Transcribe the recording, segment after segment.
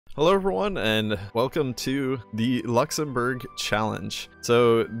Hello everyone and welcome to the Luxembourg challenge.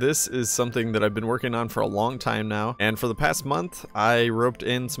 So this is something that I've been working on for a long time now, and for the past month I roped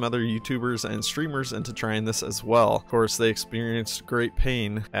in some other YouTubers and streamers into trying this as well. Of course they experienced great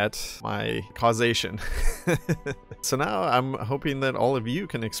pain at my causation. So now I'm hoping that all of you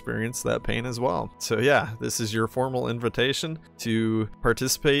can experience that pain as well. So yeah, this is your formal invitation to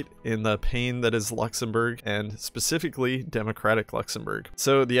participate in the pain that is Luxembourg, and specifically democratic Luxembourg.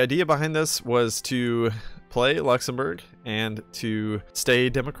 So the idea behind this was to play Luxembourg and to stay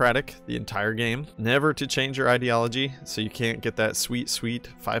democratic the entire game, never to change your ideology, so you can't get that sweet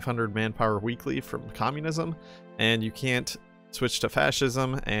 500 manpower weekly from communism, and you can't switch to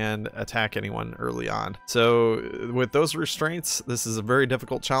fascism and attack anyone early on. So with those restraints, this is a very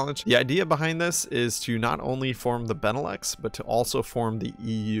difficult challenge. The idea behind this is to not only form the Benelux, but to also form the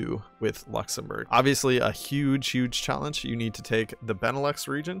EU with Luxembourg. Obviously a huge challenge. You need to take the Benelux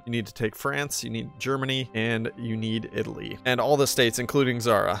region, you need to take France, you need Germany, and you need Italy, and all the states including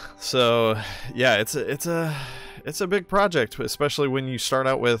Zara. So yeah, it's a big project, especially when you start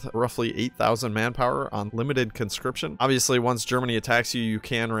out with roughly 8,000 manpower on limited conscription. Obviously, once Germany attacks you, you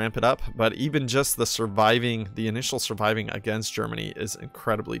can ramp it up, but even just the initial surviving against Germany is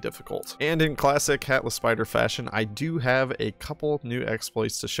incredibly difficult. And in classic Hatless Spider fashion, I do have a couple new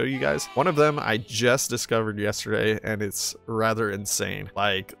exploits to show you guys. One of them I just discovered yesterday, and it's rather insane.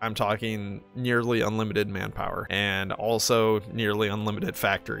 Like, I'm talking nearly unlimited manpower, and also nearly unlimited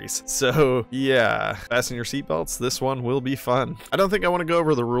factories. So yeah, fasten your seatbelts. This one will be fun. I don't think I want to go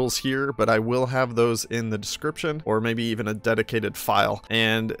over the rules here, but I will have those in the description, or maybe even a dedicated file.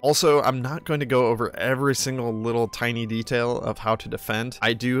 And also, I'm not going to go over every single little tiny detail of how to defend.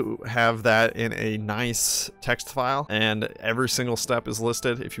 I do have that in a nice text file, and every single step is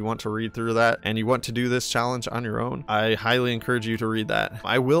listed if you want to read through that and you want to do this challenge on your own. I highly encourage you to read that.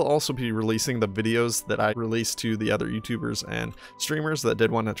 I will also be releasing the videos that I released to the other YouTubers and streamers that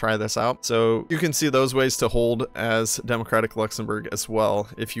did want to try this out, so you can see those ways to hold as democratic Luxembourg as well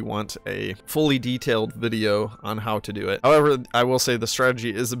if you want a fully detailed video on how to do it. However, I will say the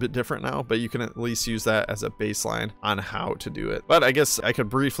strategy is a bit different now, but you can at least use that as a baseline on how to do it. But I guess I could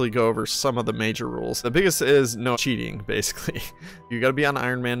briefly go over some of the major rules. The biggest is no cheating, basically. You gotta be on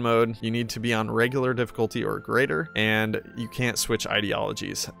Iron Man mode, you need to be on regular difficulty or greater, and you can't switch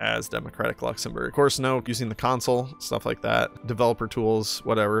ideologies as democratic Luxembourg. Of course, no using the console, stuff like that, developer tools,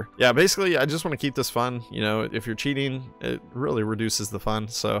 whatever. Yeah, basically I just want to keep this fun. You know, if you're cheating, it really reduces the fun.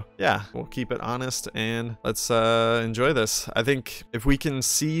 So yeah, we'll keep it honest and let's enjoy this. I think if we can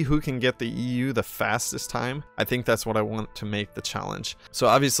see who can get the EU the fastest time, I think that's what I want to make the challenge. So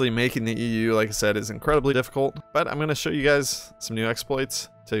obviously making the EU, like I said, is incredibly difficult, but I'm going to show you guys some new exploits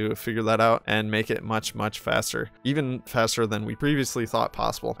to figure that out and make it much faster, even faster than we previously thought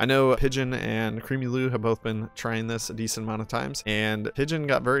possible. I know pydgin and creamylou have both been trying this a decent amount of times, and pydgin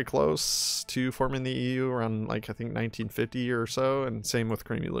got very close to forming the EU around, like, I think 1950 or so, and same with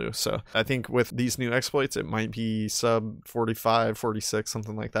creamylou. So I think with these new exploits, it might be sub 45, 46,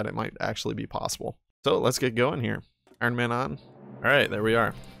 something like that. It might actually be possible. So let's get going here. Iron Man on. All right, there we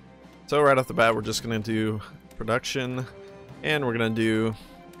are. So right off the bat, we're just going to do production, and we're going to do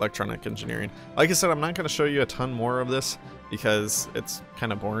electronic engineering. Like I said, I'm not going to show you a ton more of this because it's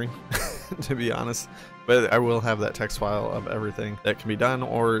kind of boring, to be honest. But I will have that text file of everything that can be done,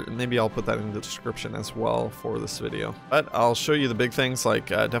 or maybe I'll put that in the description as well for this video. But I'll show you the big things, like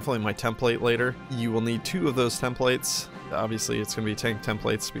definitely my template later. You will need 2 of those templates. Obviously it's going to be tank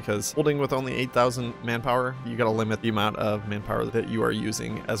templates because holding with only 8,000 manpower, you got to limit the amount of manpower that you are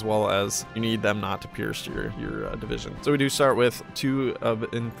using, as well as you need them not to pierce your division. So we do start with 2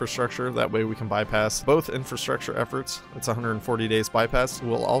 of infrastructure. That way we can bypass both infrastructure efforts. It's 140 days bypass.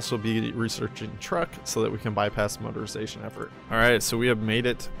 We'll also be researching truck so that we can bypass motorization effort. All right, so we have made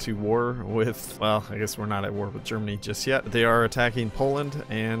it to war with, well, I guess we're not at war with Germany just yet. They are attacking Poland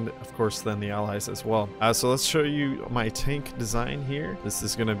and of course then the Allies as well. So let's show you my tank design here. This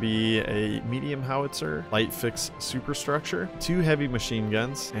is going to be a medium howitzer, light fix superstructure, 2 heavy machine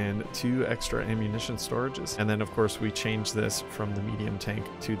guns, and 2 extra ammunition storages. And then of course we change this from the medium tank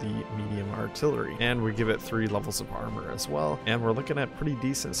to the medium artillery, and we give it 3 levels of armor as well. And we're looking at pretty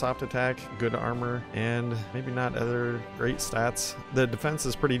decent soft attack, good armor, and maybe not other great stats. The defense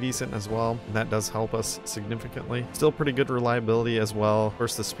is pretty decent as well, and that does help us significantly. Still pretty good reliability as well. Of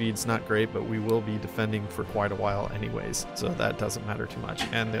course the speed's not great, but we will be defending for quite a while anyways, so that doesn't matter too much.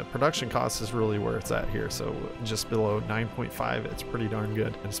 And the production cost is really where it's at here, so just below 9.5, it's pretty darn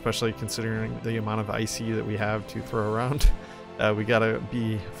good, and especially considering the amount of IC that we have to throw around. we gotta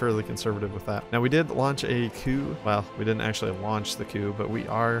be fairly conservative with that. Now we did launch a coup. Well, we didn't actually launch the coup, but we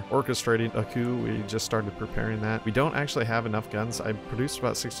are orchestrating a coup. We just started preparing that. We don't actually have enough guns. I produced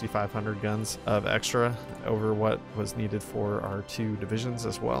about 6,500 guns of extra over what was needed for our 2 divisions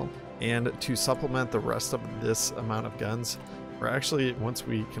as well. And to supplement the rest of this amount of guns, we're actually, once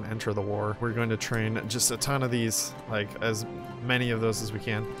we can enter the war, we're going to train just a ton of these, like as many of those as we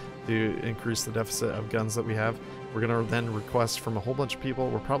can, to increase the deficit of guns that we have. We're going to then request from a whole bunch of people.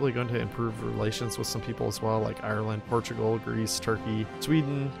 We're probably going to improve relations with some people as well, like Ireland, Portugal, Greece, Turkey,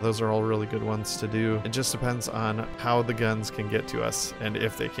 Sweden. Those are all really good ones to do. It just depends on how the guns can get to us and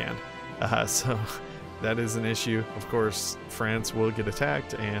if they can. So that is an issue. Of course, France will get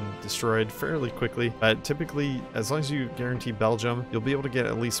attacked and destroyed fairly quickly, but typically, as long as you guarantee Belgium, you'll be able to get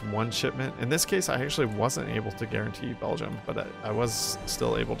at least 1 shipment. In this case, I actually wasn't able to guarantee Belgium, but I was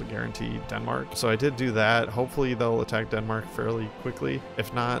still able to guarantee Denmark. So I did do that. Hopefully they'll attack Denmark fairly quickly.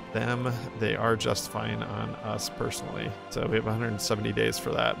 If not them, they are just fine on us personally. So we have 170 days for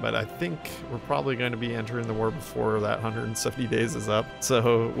that, but I think we're probably going to be entering the war before that 170 days is up.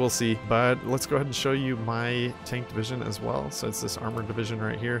 So we'll see, but let's go ahead and show you my tank division as well. So it's this armored division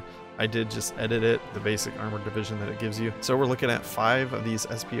right here. I did just edit it, the basic armored division that it gives you. So we're looking at 5 of these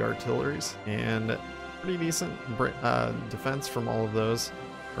SP artilleries and pretty decent defense from all of those.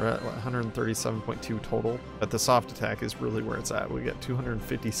 We're at 137.2 total, but the soft attack is really where it's at. We get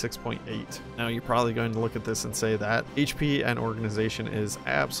 256.8. Now you're probably going to look at this and say that HP and organization is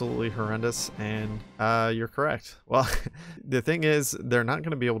absolutely horrendous, and you're correct. Well, the thing is, they're not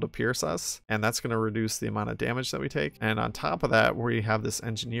going to be able to pierce us, and that's going to reduce the amount of damage that we take. And on top of that, we have this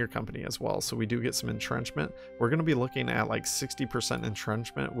engineer company as well, so we do get some entrenchment. We're going to be looking at like 60%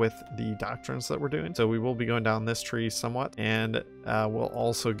 entrenchment with the doctrines that we're doing, so we will be going down this tree somewhat, and we'll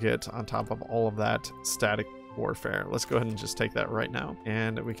also get on top of all of that static warfare. Let's go ahead and just take that right now,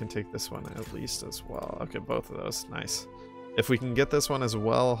 and we can take this one at least as well. Okay, both of those, nice. If we can get this one as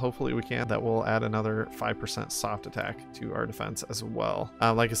well, hopefully we can, that will add another 5% soft attack to our defense as well.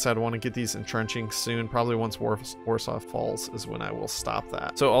 Like I said, I want to get these entrenching soon. Probably once Warsaw falls is when I will stop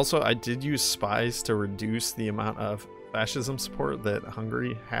that. So also I did use spies to reduce the amount of fascism support that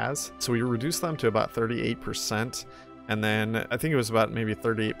Hungary has. So we reduced them to about 38%. And then I think it was about maybe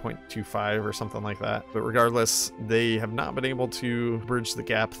 38.25 or something like that. But regardless, they have not been able to bridge the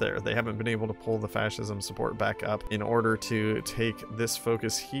gap there. They haven't been able to pull the fascism support back up in order to take this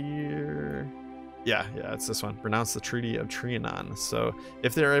focus here. Yeah, it's this one. Renounce the Treaty of Trianon. So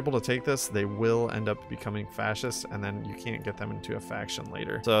if they're able to take this, they will end up becoming fascist, and then you can't get them into a faction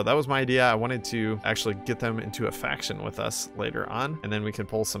later. So that was my idea. I wanted to actually get them into a faction with us later on, and then we can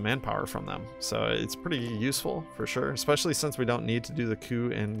pull some manpower from them. So it's pretty useful for sure, especially since we don't need to do the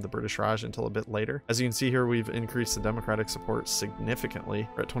coup in the British Raj until a bit later. As you can see here, we've increased the democratic support significantly.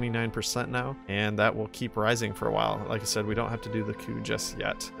 We're at 29% now, and that will keep rising for a while. Like I said, we don't have to do the coup just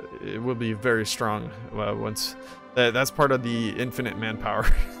yet. It will be very strong once that's part of the infinite manpower.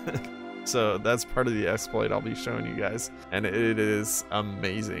 So that's part of the exploit I'll be showing you guys, and it is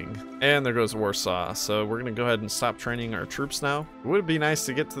amazing. And there goes Warsaw. So we're gonna go ahead and stop training our troops now. It would be nice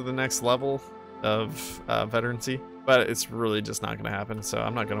to get to the next level of veterancy, but it's really just not gonna happen, so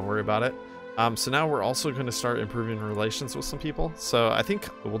I'm not gonna worry about it. So now we're also going to start improving relations with some people. So I think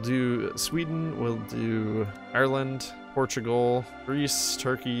we'll do Sweden, we'll do Ireland, Portugal, Greece,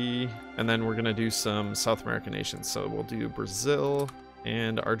 Turkey, and then we're going to do some South American nations. So we'll do Brazil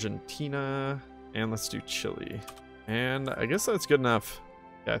and Argentina, and let's do Chile. And I guess that's good enough.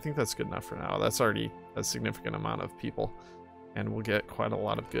 Yeah, I think that's good enough for now. That's already a significant amount of people, and we'll get quite a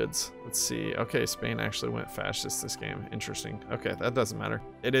lot of goods. Let's see. Okay, Spain actually went fascist this game. Interesting. Okay, that doesn't matter.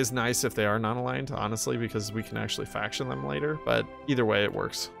 It is nice if they are non-aligned, honestly, because we can actually faction them later, but either way it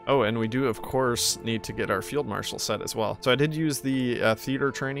works. Oh, and we do, of course, need to get our field marshal set as well. So I did use the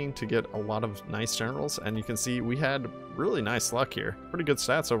theater training to get a lot of nice generals, and you can see we had really nice luck here. Pretty good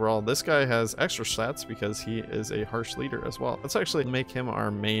stats overall. This guy has extra stats because he is a harsh leader as well. Let's actually make him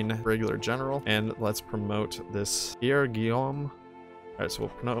our main regular general, and let's promote this Pierre Guillaume. All right,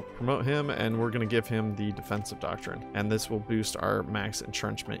 so we'll promote him, and we're going to give him the defensive doctrine, and this will boost our max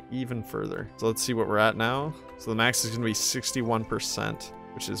entrenchment even further. So let's see what we're at now. So the max is going to be 61%,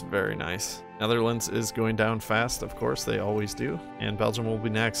 which is very nice. Netherlands is going down fast, of course, they always do, and Belgium will be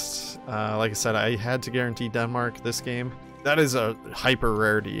next. Like I said, I had to guarantee Denmark this game. That is a hyper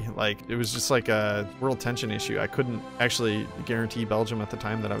rarity. Like, it was just like a world tension issue. I couldn't actually guarantee Belgium at the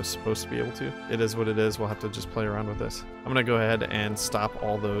time that I was supposed to be able to. It is what it is. We'll have to just play around with this. I'm gonna go ahead and stop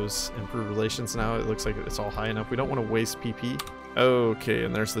all those improved relations now. It looks like it's all high enough. We don't want to waste PP. Okay,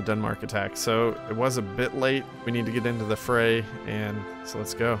 and there's the Denmark attack. So it was a bit late. We need to get into the fray, and so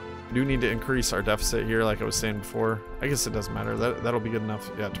let's go. We do need to increase our deficit here, like I was saying before. I guess it doesn't matter. That'll be good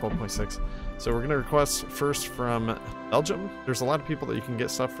enough. Yeah, 12.6. So we're gonna request first from Belgium. There's a lot of people that you can get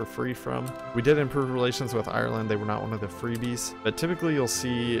stuff for free from. We did improve relations with Ireland. They were not one of the freebies, but typically you'll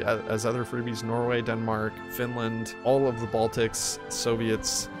see as other freebies, Norway, Denmark, Finland, all of the Baltics,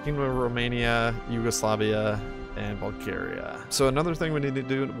 Soviets, Kingdom of Romania, Yugoslavia, and Bulgaria. So another thing we need to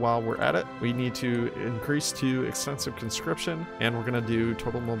do while we're at it, we need to increase to extensive conscription, and we're going to do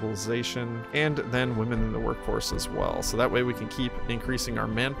total mobilization and then women in the workforce as well. So that way we can keep increasing our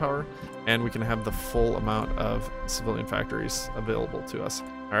manpower and we can have the full amount of civilian factories available to us.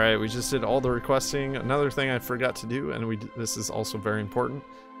 All right, we just did all the requesting. Another thing I forgot to do, and this is also very important,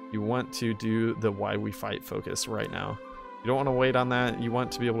 you want to do the why we fight focus right now. You don't want to wait on that. You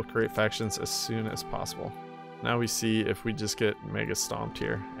want to be able to create factions as soon as possible. Now we see if we just get mega stomped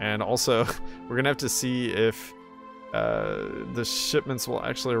here. And also, we're going to have to see if the shipments will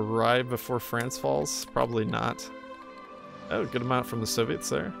actually arrive before France falls. Probably not. Oh, good amount from the Soviets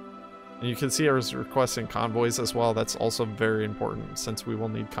there. And you can see I was requesting convoys as well. That's also very important since we will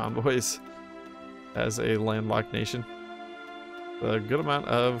need convoys as a landlocked nation. A good amount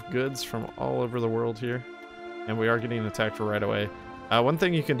of goods from all over the world here. And we are getting attacked right away. One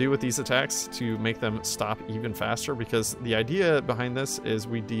thing you can do with these attacks to make them stop even faster, because the idea behind this is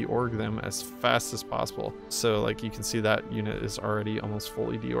we deorg them as fast as possible. So like you can see that unit is already almost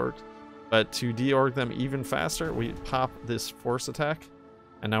fully deorged. But to deorg them even faster, we pop this force attack,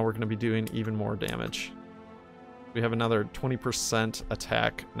 and now we're going to be doing even more damage. We have another 20%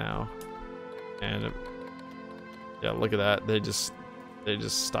 attack now. And yeah, look at that. They just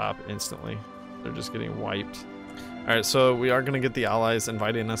stop instantly. They're just getting wiped. Alright, so we are going to get the allies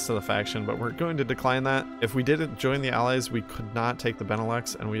inviting us to the faction, but we're going to decline that. If we didn't join the allies, we could not take the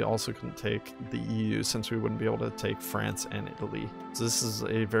Benelux, and we also couldn't take the EU since we wouldn't be able to take France and Italy. So this is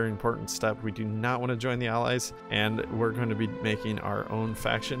a very important step. We do not want to join the allies, and we're going to be making our own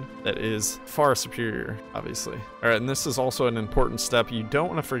faction that is far superior, obviously. Alright, and this is also an important step. You don't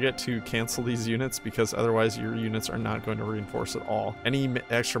want to forget to cancel these units, because otherwise your units are not going to reinforce at all. Any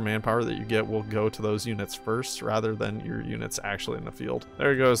extra manpower that you get will go to those units first, rather than your units actually in the field.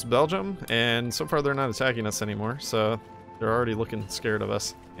 There goes Belgium, and so far they're not attacking us anymore, so they're already looking scared of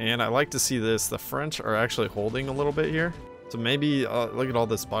us. And I like to see this. The French are actually holding a little bit here. So maybe, look at all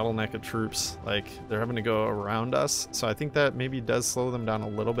this bottleneck of troops. Like, they're having to go around us. So I think that maybe does slow them down a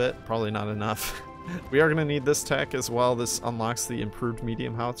little bit. Probably not enough. We are going to need this tech as well. This unlocks the improved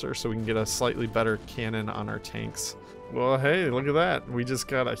medium howitzer, so we can get a slightly better cannon on our tanks. Well, hey, look at that. We just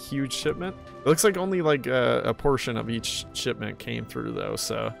got a huge shipment. It looks like only like a portion of each shipment came through though.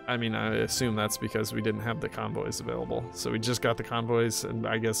 So, I mean, I assume that's because we didn't have the convoys available. So we just got the convoys, and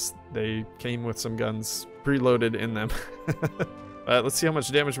I guess they came with some guns preloaded in them. Let's see how much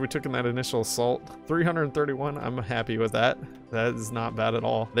damage we took in that initial assault. 331, I'm happy with that. That is not bad at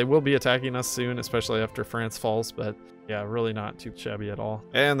all. They will be attacking us soon, especially after France falls, but yeah, really not too shabby at all.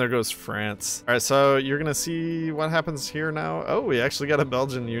 And there goes France. All right, so you're gonna see what happens here now. Oh, we actually got a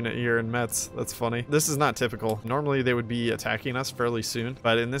Belgian unit here in Metz. That's funny. This is not typical. Normally they would be attacking us fairly soon,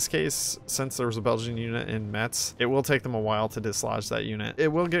 but in this case, since there was a Belgian unit in Metz, it will take them a while to dislodge that unit. It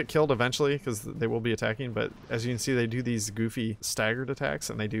will get killed eventually because they will be attacking, but as you can see, they do these goofy staggered attacks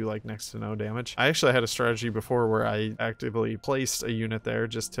and they do like next to no damage. I actually had a strategy before where I actively placed a unit there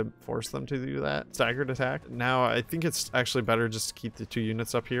just to force them to do that staggered attack. Now I think it's actually better just to keep the 2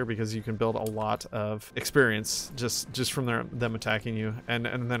 units up here because you can build a lot of experience just from them attacking you, and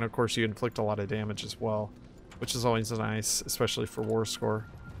then of course you inflict a lot of damage as well, which is always nice, especially for war score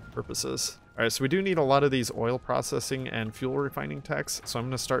purposes. All right, so we do need a lot of these oil processing and fuel refining techs, so I'm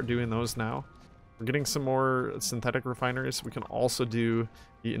going to start doing those now. We're getting some more synthetic refineries. We can also do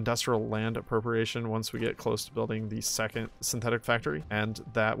the industrial land appropriation once we get close to building the 2nd synthetic factory, and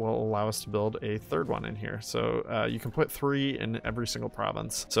that will allow us to build a 3rd one in here. So you can put 3 in every single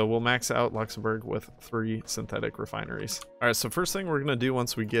province. So we'll max out Luxembourg with 3 synthetic refineries. All right, so first thing we're gonna do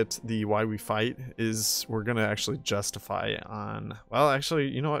once we get the why we fight is we're gonna actually justify on, well, actually,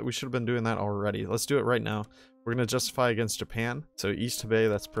 you know what? We should have been doing that already. Let's do it right now. We're gonna justify against Japan. So East Tibet,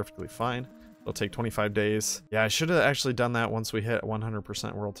 that's perfectly fine. It'll take 25 days. Yeah, I should have actually done that once we hit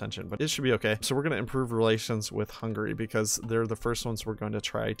 100% world tension, but it should be okay. So we're going to improve relations with Hungary because they're the first ones we're going to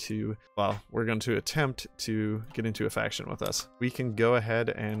try to, well, we're going to attempt to get into a faction with us. We can go ahead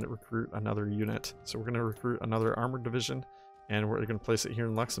and recruit another unit. So we're going to recruit another armored division, and we're going to place it here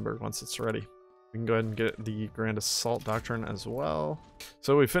in Luxembourg once it's ready. We can go ahead and get the Grand Assault Doctrine as well.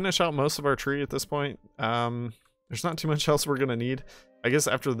 So we finish out most of our tree at this point. there's not too much else we're gonna need. I guess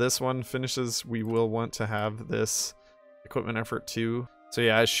after this one finishes, we will want to have this equipment effort too. So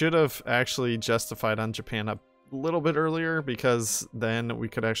yeah, I should have actually justified on Japan a little bit earlier, because then we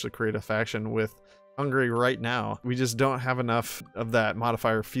could actually create a faction with Hungary right now. We just don't have enough of that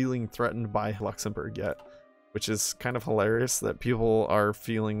modifier feeling threatened by Luxembourg yet, which is kind of hilarious that people are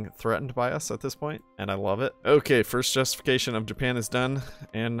feeling threatened by us at this point, and I love it. Okay, first justification of Japan is done,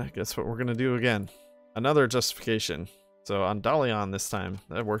 and guess what we're gonna do again? Another justification. So on Dalian this time,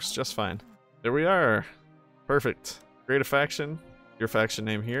 that works just fine. There we are. Perfect. Create a faction, your faction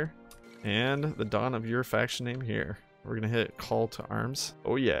name here, and the dawn of your faction name here. We're gonna hit call to arms.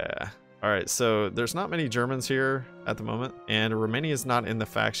 Oh yeah. All right, so there's not many Germans here at the moment, and Romania is not in the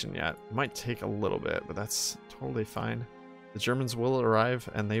faction yet. It might take a little bit, but that's totally fine. The Germans will arrive,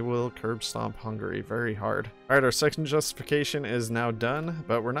 and they will curb stomp Hungary very hard. All right, our second justification is now done,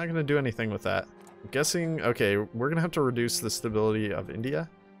 but we're not gonna do anything with that. I'm guessing, okay, we're gonna have to reduce the stability of India,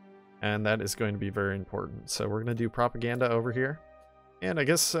 and that is going to be very important. So we're gonna do propaganda over here. And I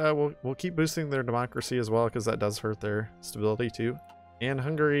guess we'll keep boosting their democracy as well, because that does hurt their stability too. And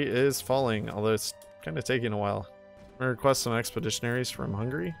Hungary is falling, although it's kind of taking a while. I'm gonna request some expeditionaries from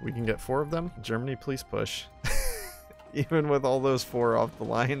Hungary. We can get 4 of them. Germany, please push. Even with all those 4 off the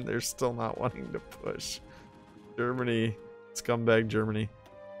line, they're still not wanting to push. Germany, scumbag Germany.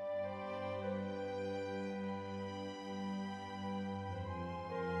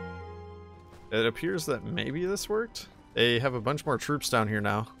 It appears that maybe this worked. They have a bunch more troops down here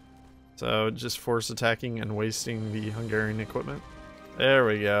now. So just force attacking and wasting the Hungarian equipment. There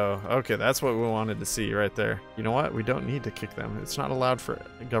we go. Okay, that's what we wanted to see right there. You know what? We don't need to kick them. It's not allowed for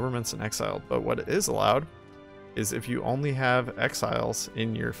governments in exile. But what is allowed is if you only have exiles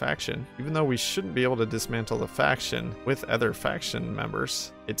in your faction, even though we shouldn't be able to dismantle the faction with other faction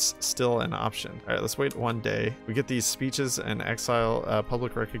members, it's still an option. All right, let's wait 1 day. We get these speeches and exile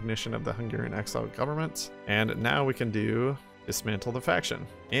public recognition of the Hungarian exile government. And now we can do dismantle the faction.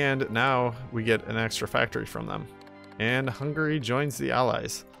 And now we get an extra factory from them. And Hungary joins the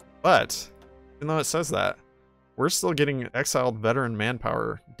Allies. But even though it says that, we're still getting exiled veteran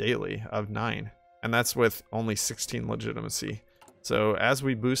manpower daily of 9. And that's with only 16 legitimacy. So as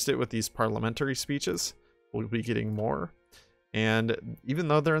we boost it with these parliamentary speeches, we'll be getting more. And even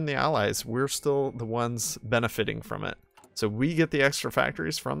though they're in the Allies, we're still the ones benefiting from it. So we get the extra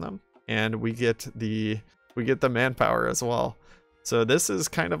factories from them, and we get the manpower as well. So this is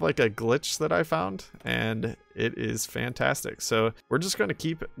kind of like a glitch that I found, and it is fantastic. So we're just going to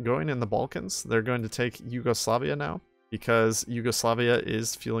keep going in the Balkans. They're going to take Yugoslavia now, because Yugoslavia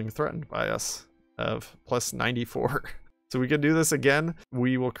is feeling threatened by us of plus 94. So we can do this again.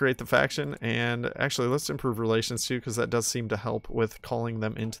 We will create the faction, and actually let's improve relations too, because that does seem to help with calling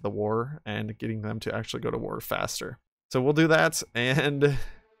them into the war and getting them to actually go to war faster. So we'll do that, and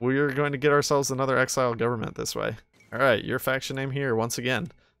we're going to get ourselves another exile government this way. All right, your faction name here once again.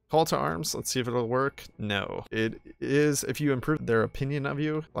 Call to arms, let's see if it'll work. No, it is if you improve their opinion of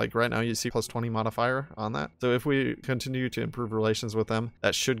you. Like right now you see plus 20 modifier on that. So if we continue to improve relations with them,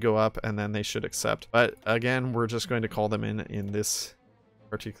 that should go up and then they should accept. But again, we're just going to call them in this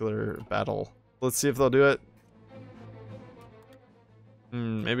particular battle. Let's see if they'll do it.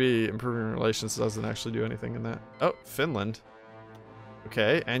 Maybe improving relations doesn't actually do anything in that. Oh, Finland.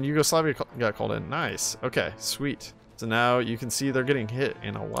 Okay, and Yugoslavia got called in. Nice. Okay, sweet. So now you can see they're getting hit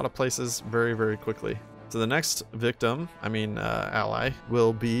in a lot of places very, very quickly. So the next victim, ally,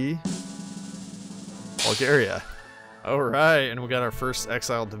 will be Bulgaria. All right, and we got our first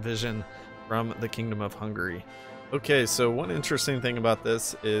exile division from the Kingdom of Hungary. Okay, so one interesting thing about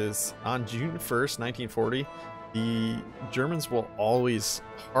this is on June 1st, 1940, the Germans will always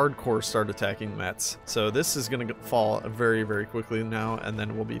hardcore start attacking Metz. So this is going to fall very, very quickly now, and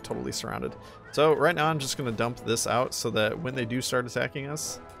then we'll be totally surrounded. So right now I'm just going to dump this out so that when they do start attacking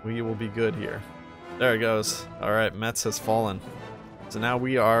us, we will be good here. There it goes. All right, Metz has fallen. So now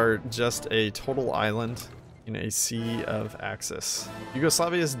we are just a total island in a sea of Axis.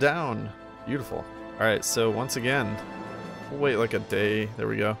 Yugoslavia is down. Beautiful. All right, so once again, we'll wait like a day. There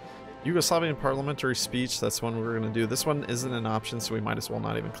we go. Yugoslavian parliamentary speech, that's one we're going to do. This one isn't an option, so we might as well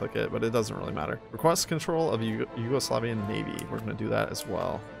not even click it, but it doesn't really matter. Request control of Yugoslavian Navy. We're going to do that as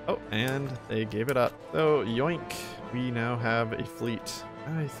well. Oh, and they gave it up. So, yoink. We now have a fleet.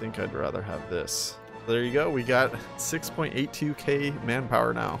 I think I'd rather have this. There you go. We got 6.82k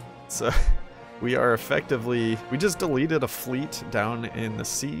manpower now. So, we are effectively, we just deleted a fleet down in the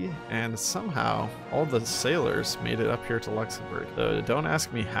sea, and somehow all the sailors made it up here to Luxembourg. So don't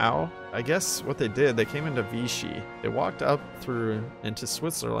ask me how. I guess what they did, they came into Vichy. They walked up through into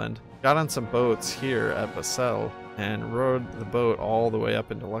Switzerland, got on some boats here at Basel, and rode the boat all the way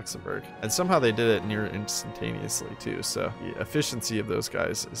up into Luxembourg. And somehow they did it near instantaneously too, so the efficiency of those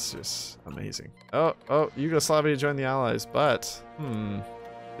guys is just amazing. Oh, Yugoslavia joined the Allies, but,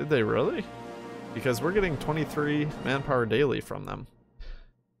 did they really? Because we're getting 23 manpower daily from them.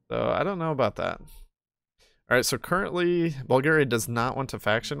 So I don't know about that. All right, so currently Bulgaria does not want to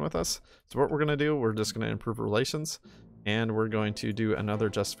faction with us. So what we're gonna do, we're just gonna improve relations, and we're going to do another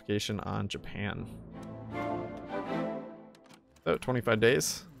justification on Japan. So 25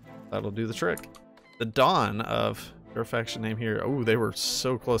 days, that'll do the trick. The dawn of your faction name here. Oh, they were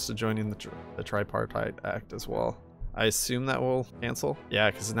so close to joining the Tripartite Act as well. I assume that will cancel. Yeah,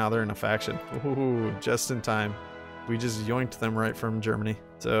 because now they're in a faction. Ooh, just in time. We just yoinked them right from Germany.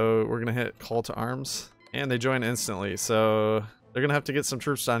 So we're gonna hit call to arms, and they join instantly. So they're gonna have to get some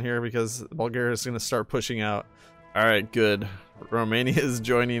troops down here because Bulgaria is gonna start pushing out. All right, good. Romania is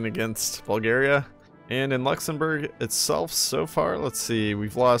joining against Bulgaria. And in Luxembourg itself, so far, let's see,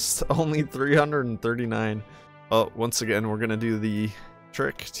 we've lost only 339. Well, once again, we're gonna do the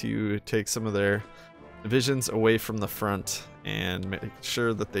trick to take some of their divisions away from the front and make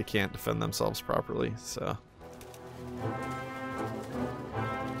sure that they can't defend themselves properly. So,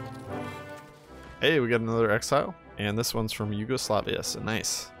 hey, we got another exile, and this one's from Yugoslavia, so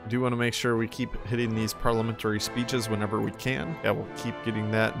nice. Do want to make sure we keep hitting these parliamentary speeches whenever we can. Yeah, we'll keep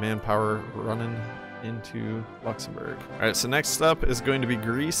getting that manpower running into Luxembourg. All right, so next up is going to be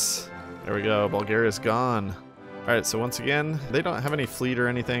Greece. There we go, Bulgaria's gone. All right, so once again, they don't have any fleet or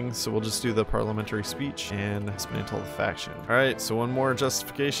anything, so we'll just do the parliamentary speech and dismantle the faction. All right, so one more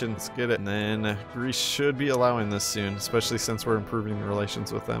justification, let's get it. And then Greece should be allowing this soon, especially since we're improving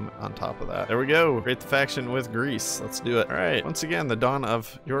relations with them on top of that. There we go, create the faction with Greece. Let's do it. All right, once again, the dawn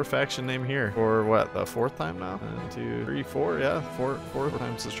of your faction name here. For what, the fourth time now? 1, 2, 3, 4, yeah, four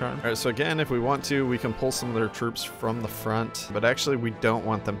times the charm. All right, so again, if we want to, we can pull some of their troops from the front, but actually we don't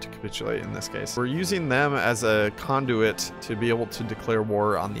want them to capitulate in this case. We're using them as a conduit to be able to declare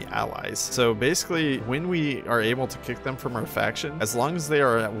war on the allies. So basically, when we are able to kick them from our faction, as long as they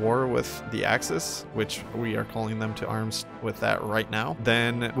are at war with the Axis, which we are calling them to arms with that right now,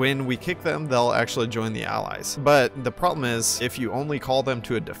 then when we kick them, they'll actually join the allies. But the problem is, if you only call them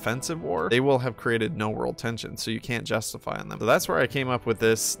to a defensive war, they will have created no world tension, so you can't justify on them. So that's where I came up with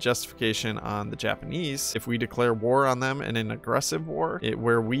this justification on the Japanese. If we declare war on them in an aggressive war,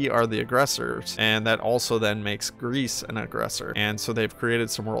 where we are the aggressors, and that also then makes Greece an aggressor, and so they've created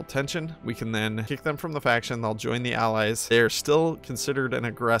some world tension. We can then kick them from the faction, they'll join the allies, they are still considered an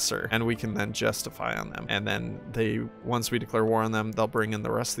aggressor, and we can then justify on them. And then once we declare war on them, they'll bring in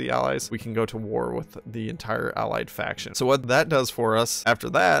the rest of the allies. We can go to war with the entire allied faction. So what that does for us after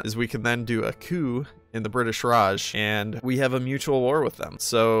that is we can then do a coup in the British Raj, and we have a mutual war with them.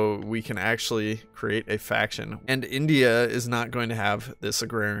 So we can actually create a faction. And India is not going to have this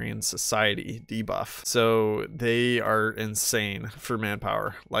agrarian society debuff. So they are insane for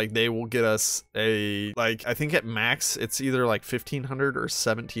manpower. Like, they will get us I think at max, it's either like 1,500 or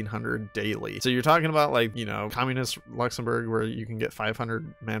 1,700 daily. So you're talking about, like, you know, communist Luxembourg where you can get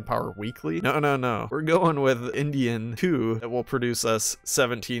 500 manpower weekly. No. We're going with Indian coup that will produce us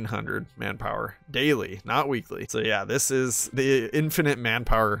 1,700 manpower daily, not weekly. So yeah, this is the infinite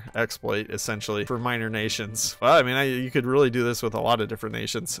manpower exploit essentially for minor nations. Well, I mean, you could really do this with a lot of different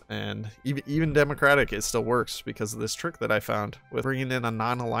nations, and even democratic, it still works because of this trick that I found with bringing in a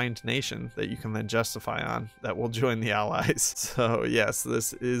non-aligned nation that you can then justify on that will join the allies. So yes,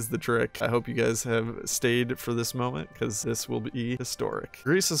 this is the trick. I hope you guys have stayed for this moment because this will be historic.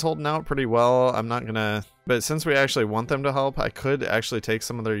 Greece is holding out pretty well. I'm not gonna, but since we actually want them to help, I could actually take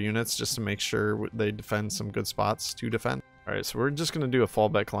some of their units just to make sure they defend some good spots to defend. All right, so we're just gonna do a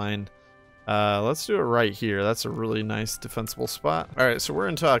fallback line. Let's do it right here. That's a really nice defensible spot. All right, so we're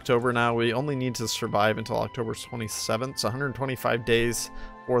into October now. We only need to survive until October 27th. So 125 days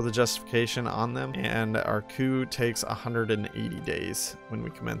for the justification on them, and our coup takes 180 days when we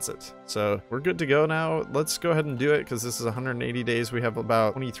commence it. So we're good to go now. Let's go ahead and do it because this is 180 days. We have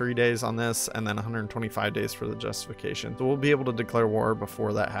about 23 days on this and then 125 days for the justification. So we'll be able to declare war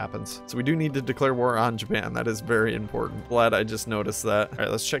before that happens. So we do need to declare war on Japan. That is very important. Glad I just noticed that. All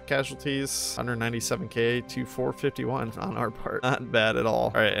right, let's check casualties. 197k to 451 on our part. Not bad at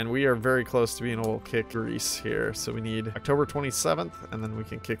all. All right, and we are very close to being able to kick Greece here. So we need October 27th, and then we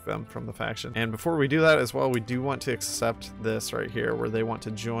can and kick them from the faction. And before we do that as well, we do want to accept this right here where they want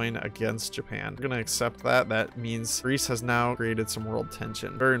to join against Japan. We're going to accept that. That means Greece has now created some world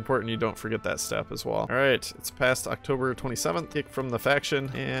tension. Very important you don't forget that step as well. All right, it's past October 27th. Kick from the faction,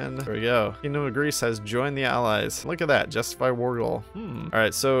 and there we go. Kingdom of Greece has joined the allies. Look at that, justify war goal. All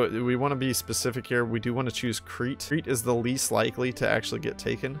right, so we want to be specific here. We do want to choose Crete. Crete is the least likely to actually get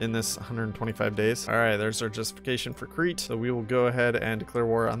taken in this 125 days. All right, there's our justification for Crete. So we will go ahead and declare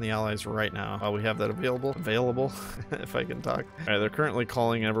war on the allies right now while we have that available if I can talk. All right, they're currently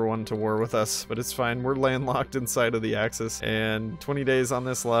calling everyone to war with us, but it's fine. We're landlocked inside of the Axis, and 20 days on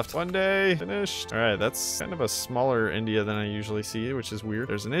this left. 1 day finished. All right, that's kind of a smaller India than I usually see, which is weird.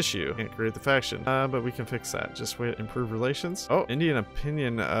 There's an issue. Can't create the faction, but we can fix that. Just wait. Improve relations. Oh, Indian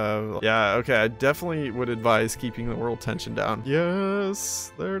opinion of, yeah, okay. I definitely would advise keeping the world tension down.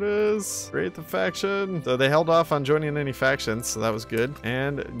 Yes, there it is. Create the faction. So they held off on joining any factions, so that was good.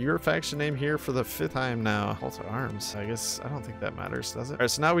 And your faction name here for the 5th time now. Call to arms. I guess I don't think that matters, does it? All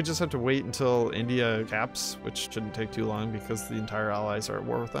right, so now we just have to wait until India caps, which shouldn't take too long because the entire allies are at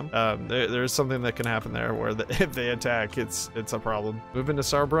war with them. There's something that can happen there where if they attack, it's a problem. Move into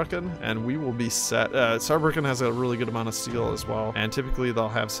Saarbrücken, and we will be set. Saarbrücken has a really good amount of steel as well, and typically they'll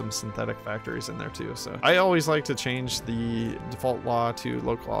have some synthetic factories in there too. So I always like to change the default law to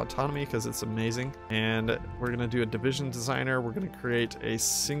local autonomy because it's amazing. And we're gonna do a division designer. We're gonna create a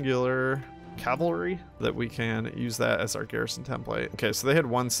singular cavalry that we can use that as our garrison template. Okay, so they had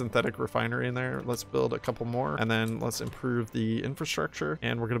 1 synthetic refinery in there. Let's build a couple more, and then let's improve the infrastructure,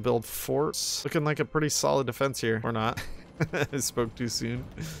 and we're gonna build forts. Looking like a pretty solid defense here, or not. I spoke too soon.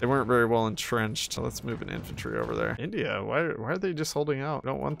 They weren't very well entrenched, so let's move an infantry over there. India, why are they just holding out? I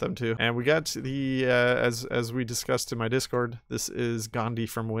don't want them to. And we got the as we discussed in my Discord, this is Gandhi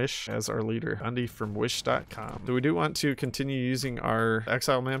from Wish as our leader. Gandhi from wish.com. So we do want to continue using our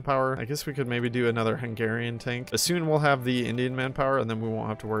exile manpower. I guess we could maybe do another Hungarian tank. But soon we'll have the Indian manpower, and then we won't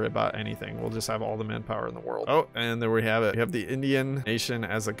have to worry about anything. We'll just have all the manpower in the world. Oh, and there we have it. We have the Indian nation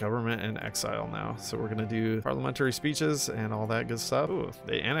as a government in exile now. So we're gonna do parliamentary speeches and all that good stuff. Ooh,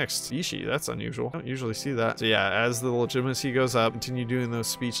 they annexed Ishi. That's unusual. I don't usually see that. So yeah, as the legitimacy goes up, continue doing those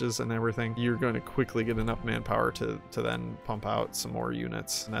speeches and everything, you're going to quickly get enough manpower to then pump out some more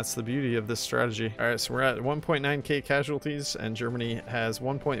units. And that's the beauty of this strategy. All right, so we're at 1.9k casualties, and Germany has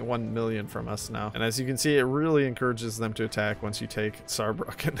 1.1 million from us now. And as you can see, it really encourages them to attack once you take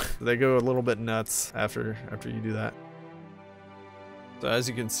Saarbrücken. They go a little bit nuts after you do that. So as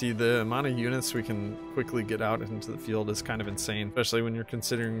you can see, the amount of units we can quickly get out into the field is kind of insane, especially when you're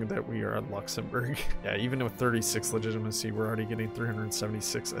considering that we are at Luxembourg. Yeah, even with 36 legitimacy, we're already getting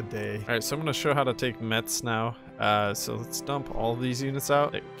 376 a day. All right, so I'm going to show how to take Metz now. So let's dump all of these units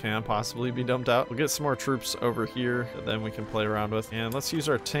out. It can possibly be dumped out. We'll get some more troops over here that then we can play around with. And let's use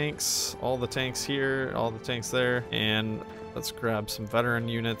our tanks, all the tanks here, all the tanks there, and let's grab some veteran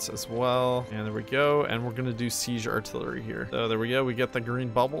units as well. And there we go. And we're going to do siege artillery here. So there we go. We get the green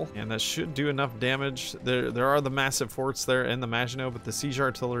bubble, and that should do enough damage. There are the massive forts there in the Maginot, but the siege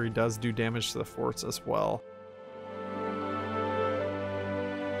artillery does do damage to the forts as well.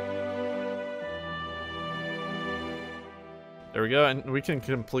 There we go. And we can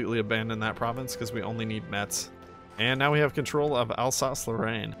completely abandon that province because we only need Metz. And now we have control of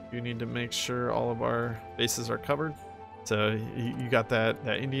Alsace-Lorraine. You need to make sure all of our bases are covered. So you got that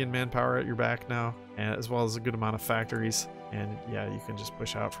Indian manpower at your back now, and as well as a good amount of factories. And yeah, you can just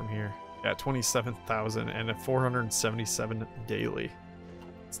push out from here. Yeah, 27,000 and a 477 daily.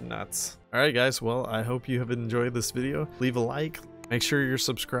 It's nuts. All right, guys. Well, I hope you have enjoyed this video. Leave a like. Make sure you're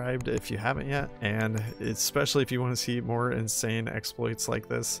subscribed if you haven't yet, and especially if you want to see more insane exploits like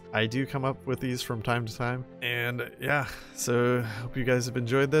this. I do come up with these from time to time, and yeah, so hope you guys have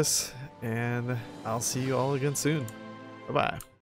enjoyed this, and I'll see you all again soon. Bye-bye.